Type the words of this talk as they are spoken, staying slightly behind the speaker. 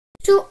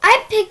So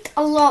I picked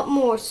a lot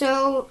more,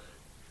 so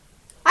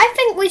I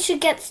think we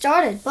should get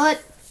started.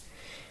 But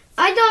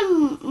I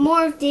done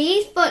more of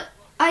these, but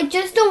I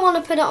just don't want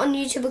to put it on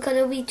YouTube because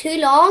it'll be too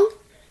long.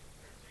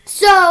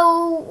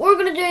 So we're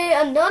gonna do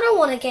another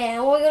one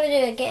again. We're gonna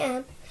do it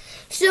again.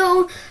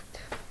 So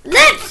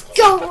let's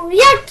go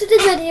react to the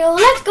video.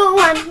 Let's go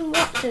and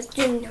watch this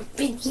junior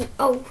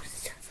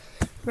videos.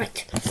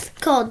 Right,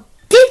 called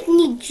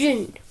Disney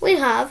June. We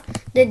have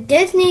the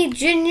Disney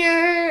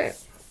Junior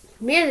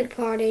Music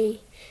Party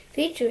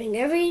featuring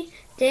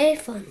everyday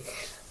fun.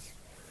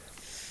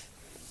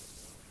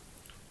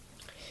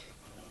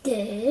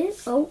 Disney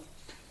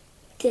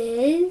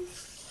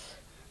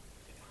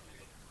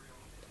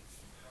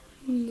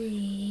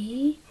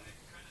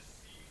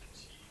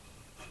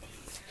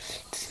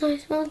It's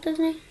nice about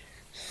Disney.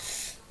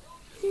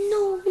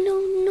 No.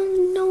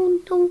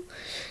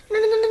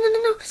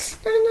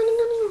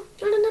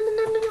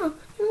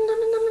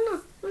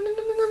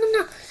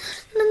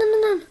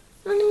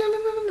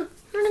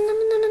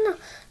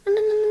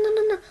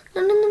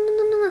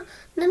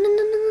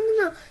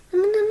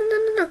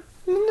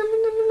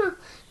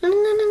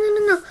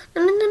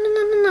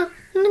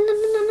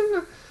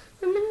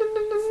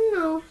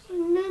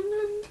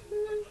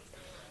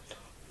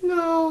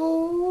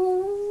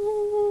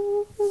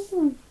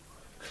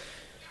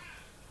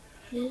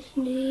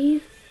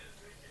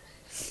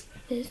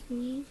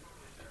 Disney.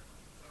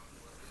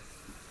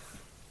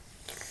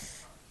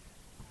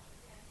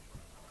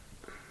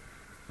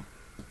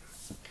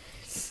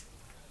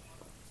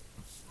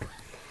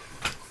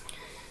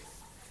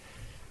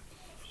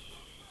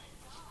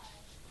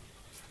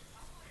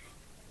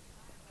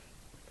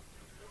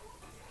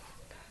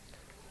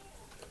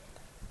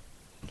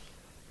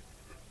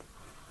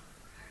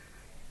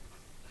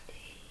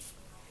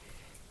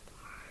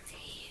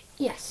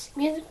 Yes,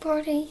 music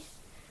party.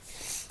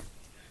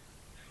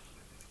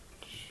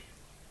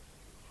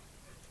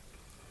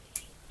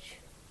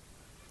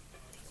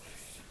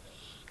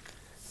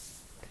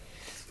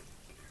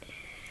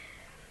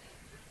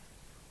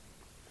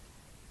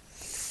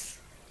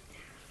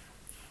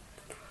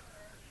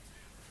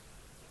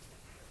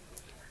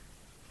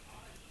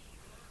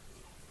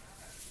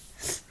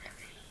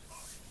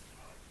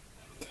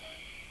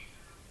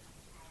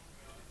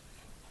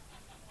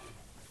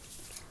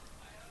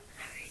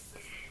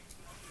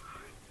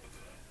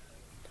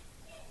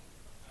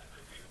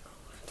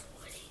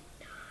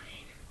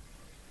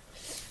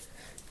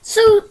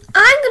 So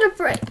I'm gonna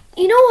break.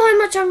 You know how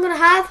much I'm gonna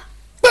have?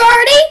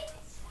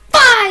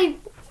 35!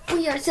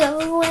 We are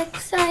so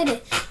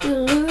excited. You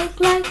look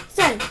like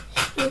sun.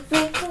 You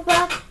think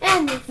about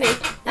anything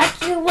that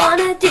you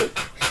wanna do,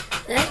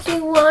 that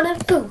you wanna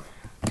go.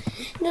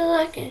 You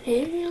like it,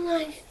 if you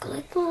like it,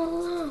 click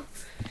below.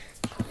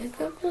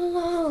 Click up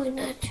below and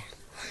that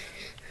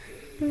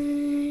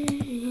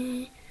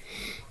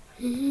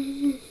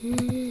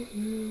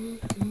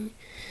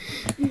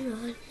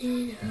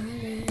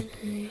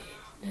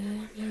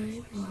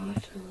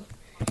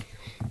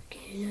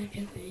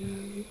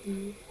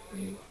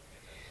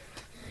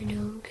I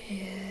don't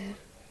care.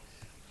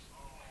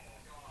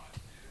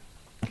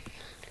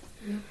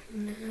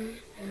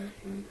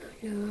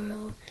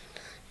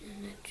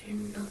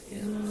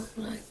 You look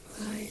like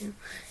Brian.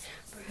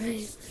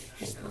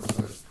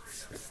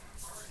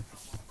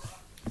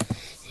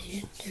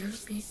 You tell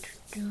me to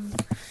do.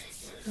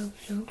 You look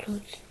so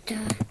close to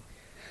die.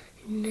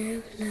 You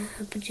never lie,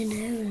 but you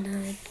never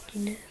lie, but you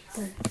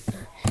never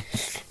lie.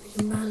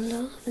 My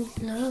love and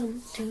love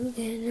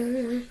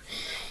together.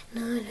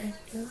 Not that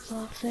you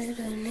box it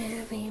on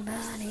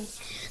everybody.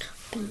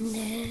 Up and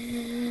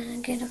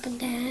down, get up and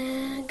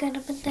down, get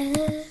up and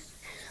down.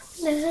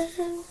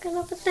 Get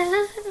up and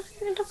down,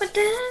 get up and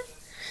down.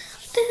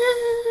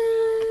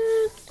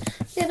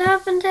 Get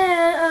up and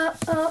down,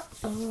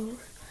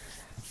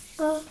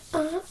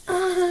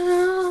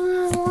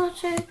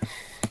 watching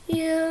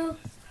you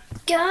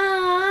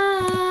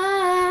guys.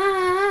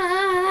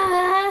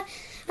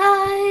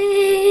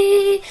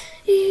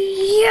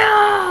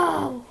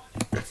 Yo!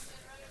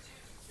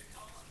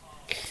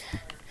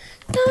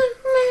 Don't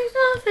make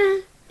nothing.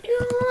 You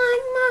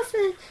like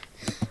muffin.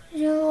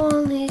 You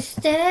only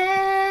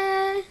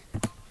stay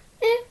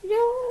if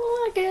you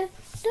like it.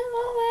 Do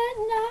it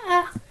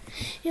now.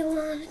 You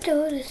wanna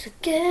do this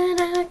again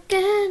and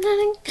again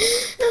and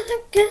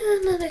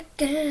again and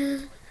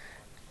again.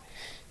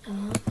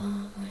 Oh,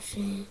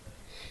 machine,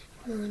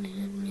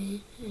 wanting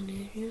me, and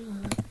if you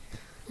want,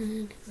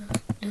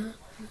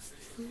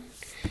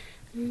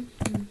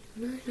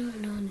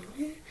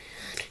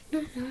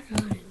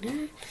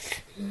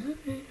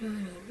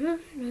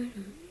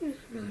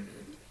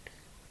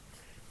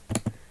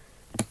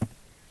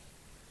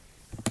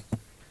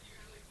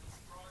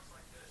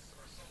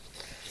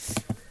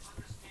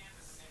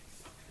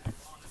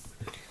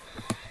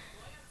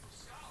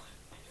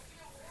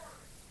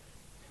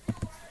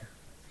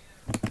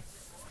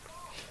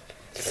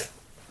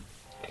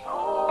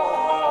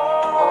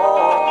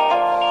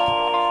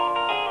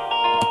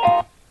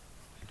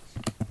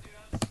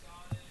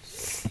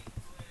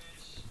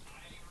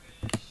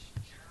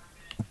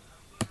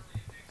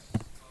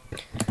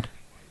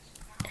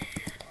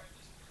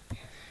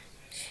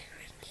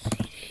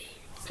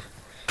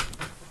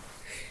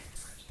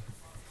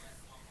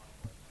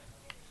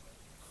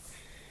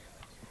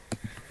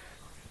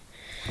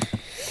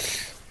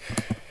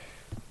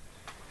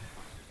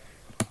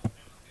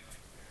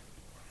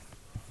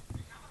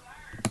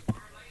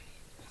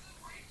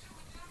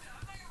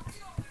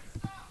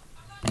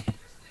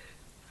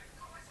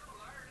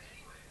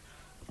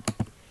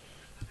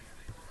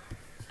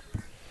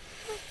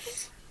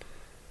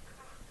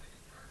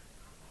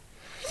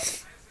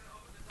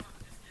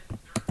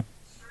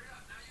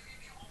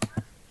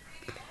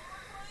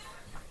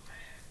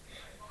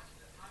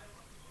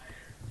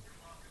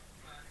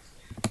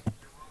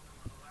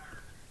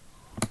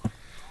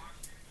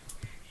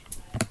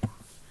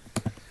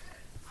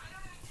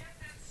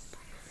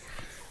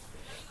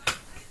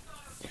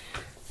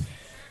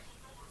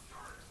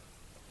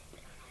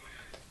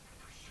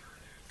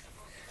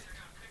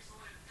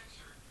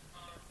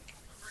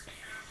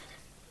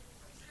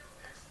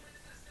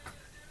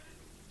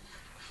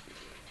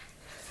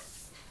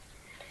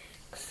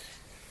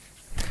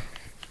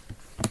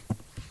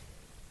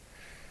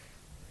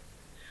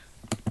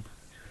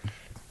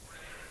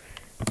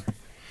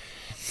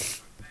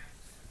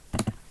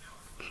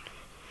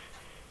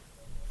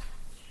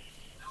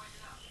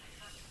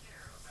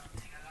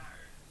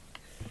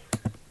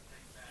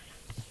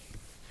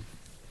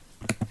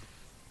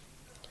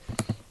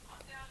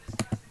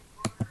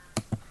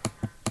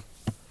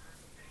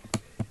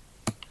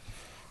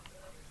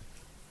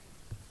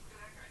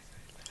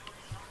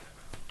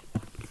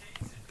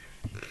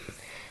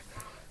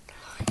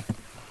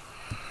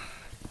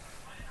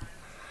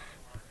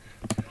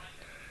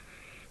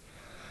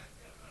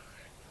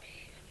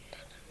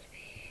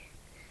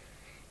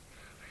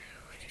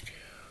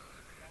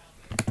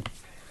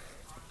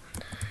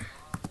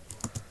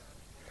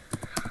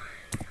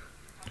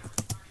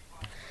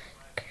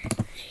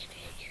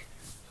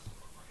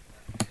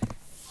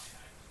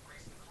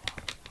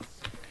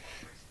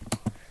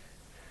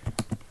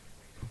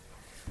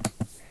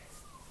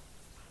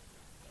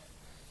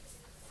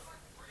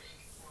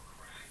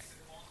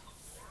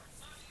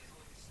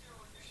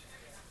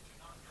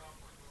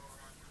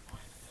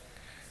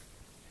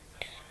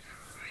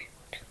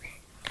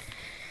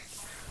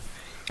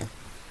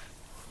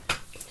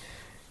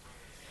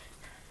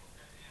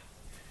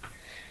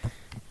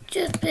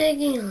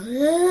 Speaking a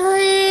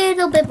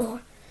little bit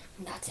more.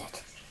 And that's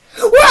it.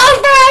 We're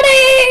on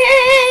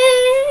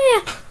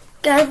 30!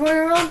 Guys,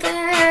 we're on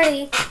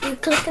 30. You're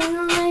clicking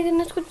on the like and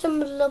it's with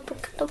some love.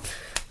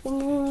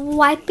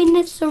 Wiping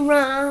this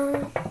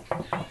around.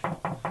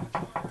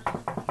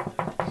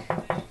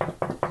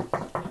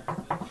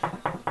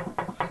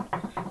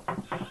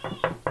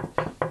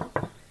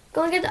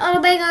 Go and get the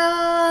other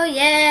bingo,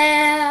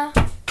 yeah.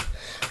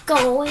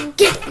 Go and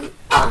get the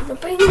other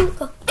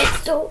bingo.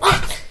 It's so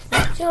hot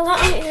that you're not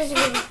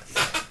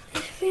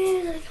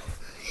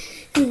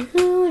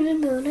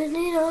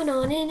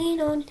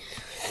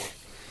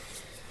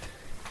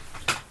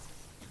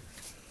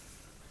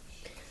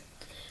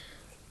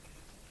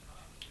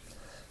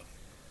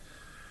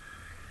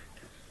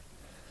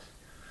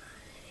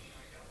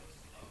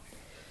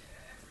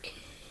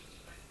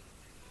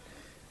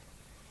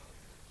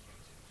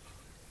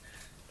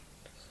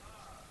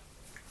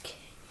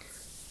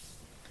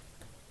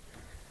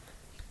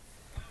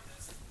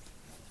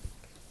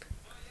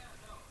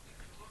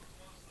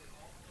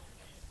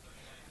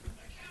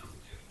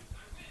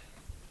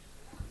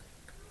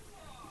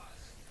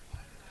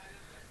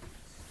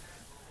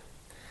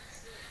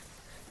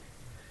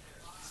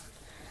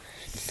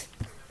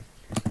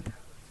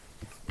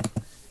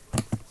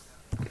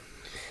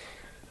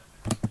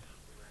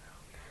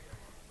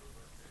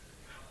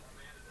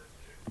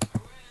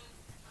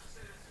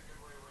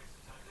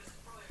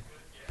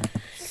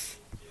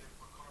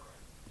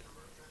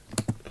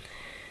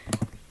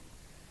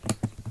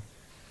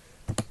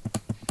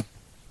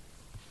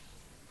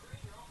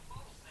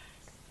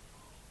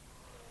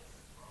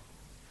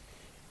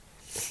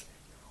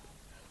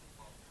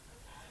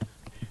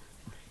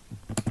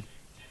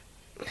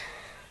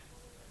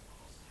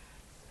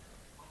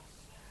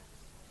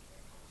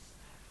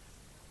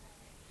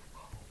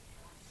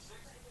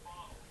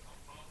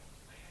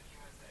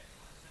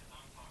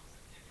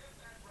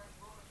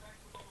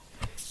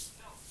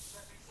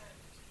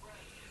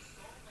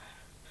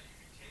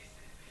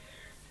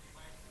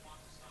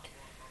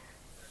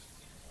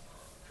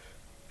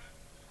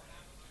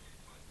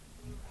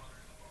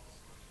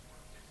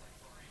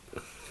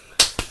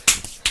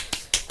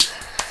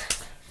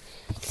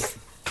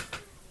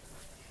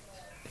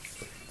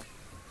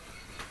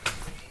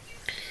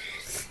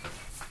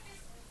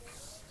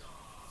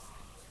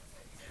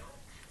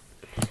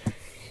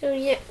So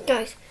yeah,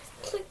 guys,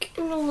 click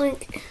on the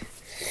link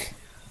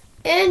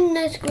in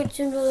the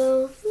description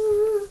below.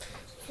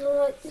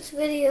 So like this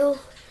video,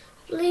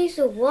 please.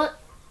 Or what?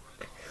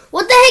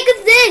 What the heck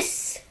is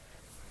this?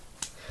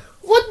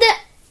 What the?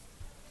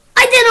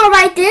 I did not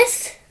write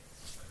this.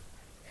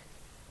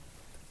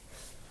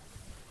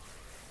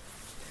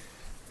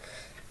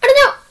 I don't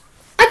know.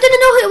 I didn't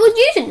know who was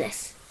using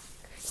this.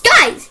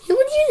 Guys, who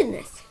was using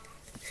this?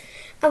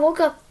 I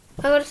woke up.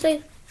 I gotta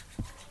say.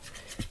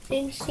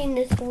 Then see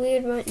this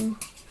weird writing.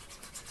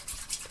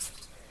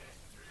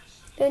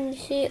 Then you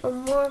see a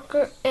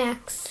marker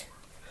X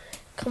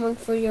coming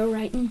for your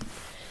writing.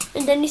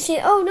 And then you see,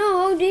 oh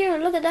no, oh dear,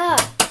 look at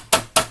that.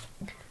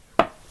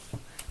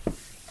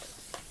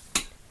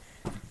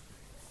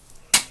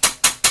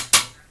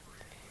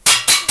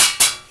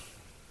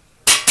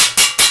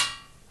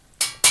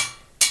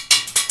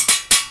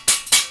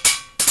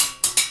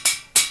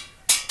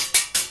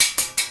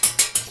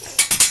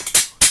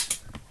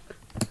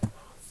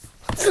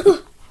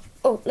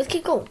 Oh, let's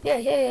keep going.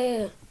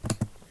 Yeah.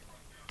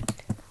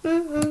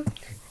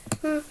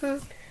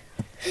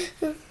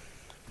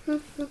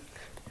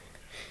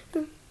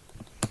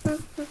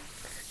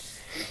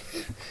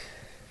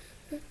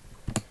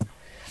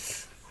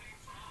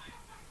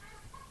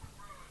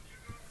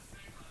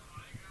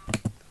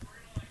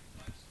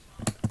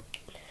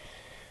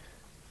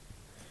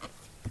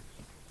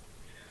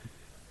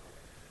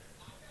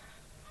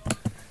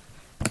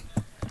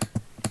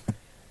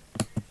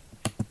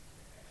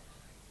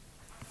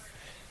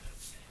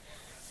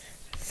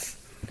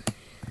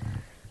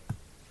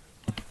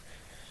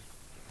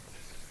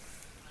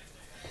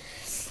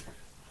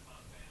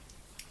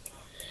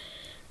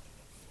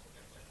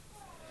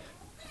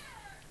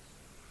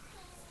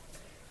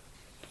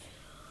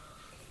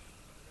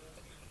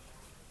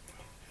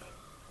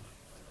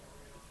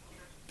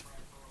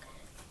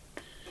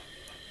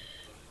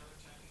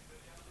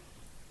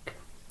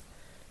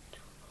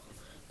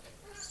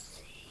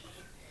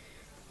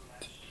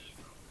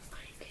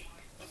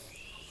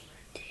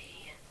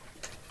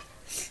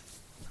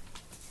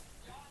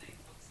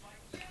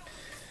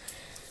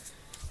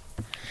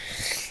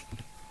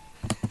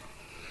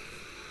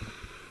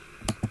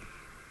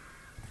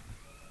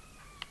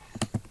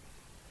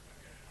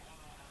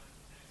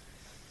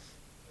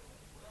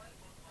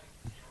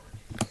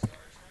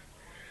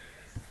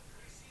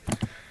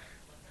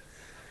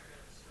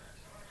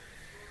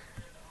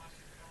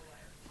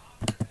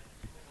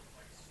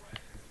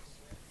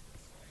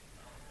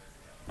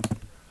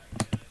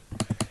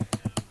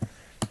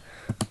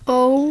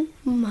 Oh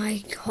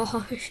my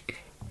gosh.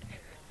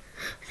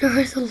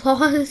 There's a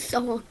lot of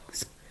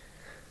songs.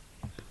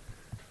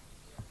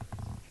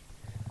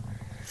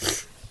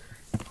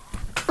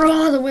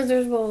 Oh, the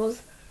wizard's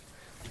balls.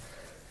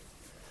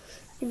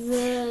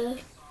 The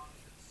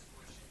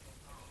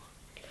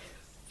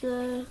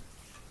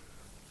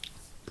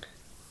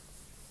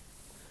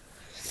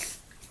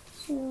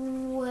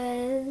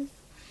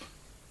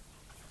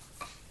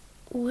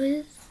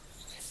with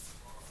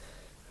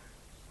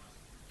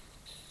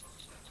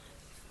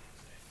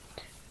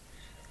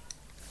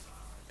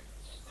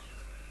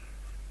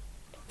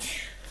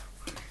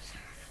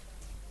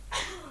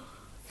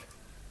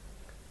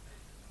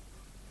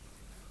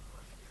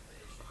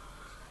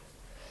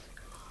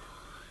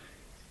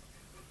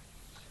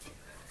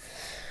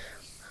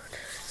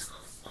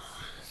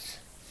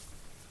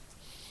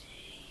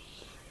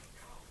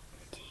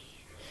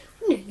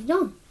nearly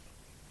done.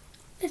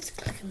 Let's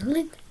click on the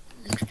link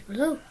next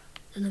below,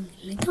 and I'm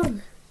nearly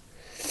done.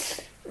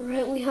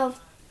 Right, we have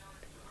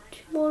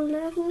 2 more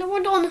left, and then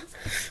we're done.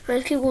 Right,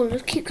 let's keep going.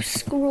 Let's keep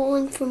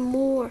scrolling for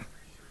more.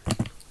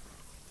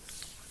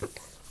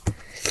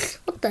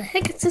 What the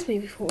heck has this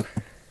made before?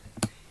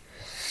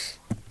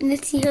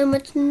 Let's see how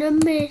much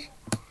numbers.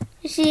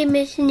 Let's see how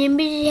much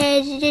numbers it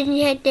has. It doesn't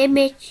have that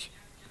much.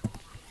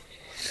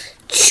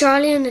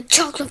 Charlie and the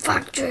Chocolate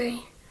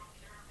Factory.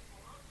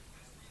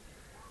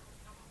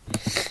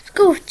 Let's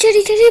go.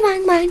 Chitty chitty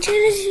bang bang.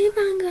 Chitty chitty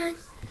bang bang.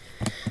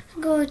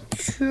 Go.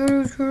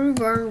 Chitty chitty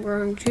bang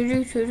bang.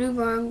 Chitty chitty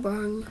bang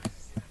bang.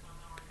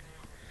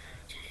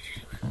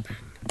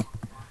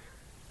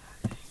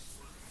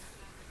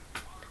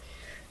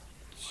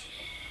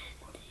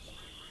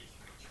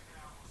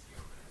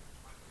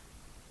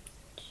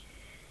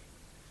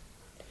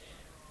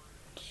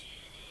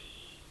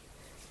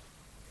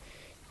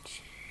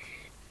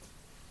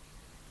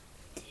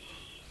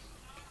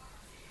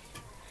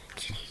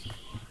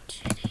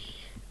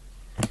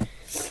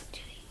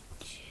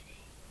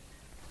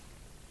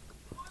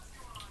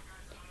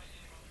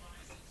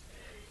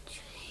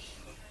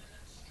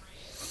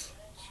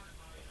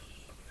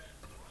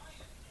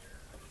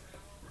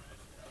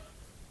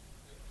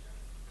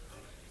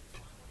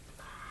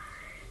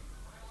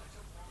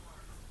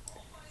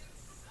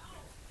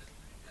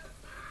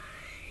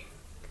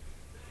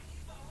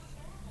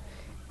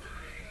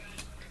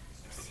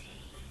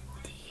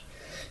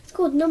 Let's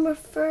go with number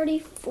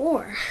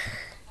 34.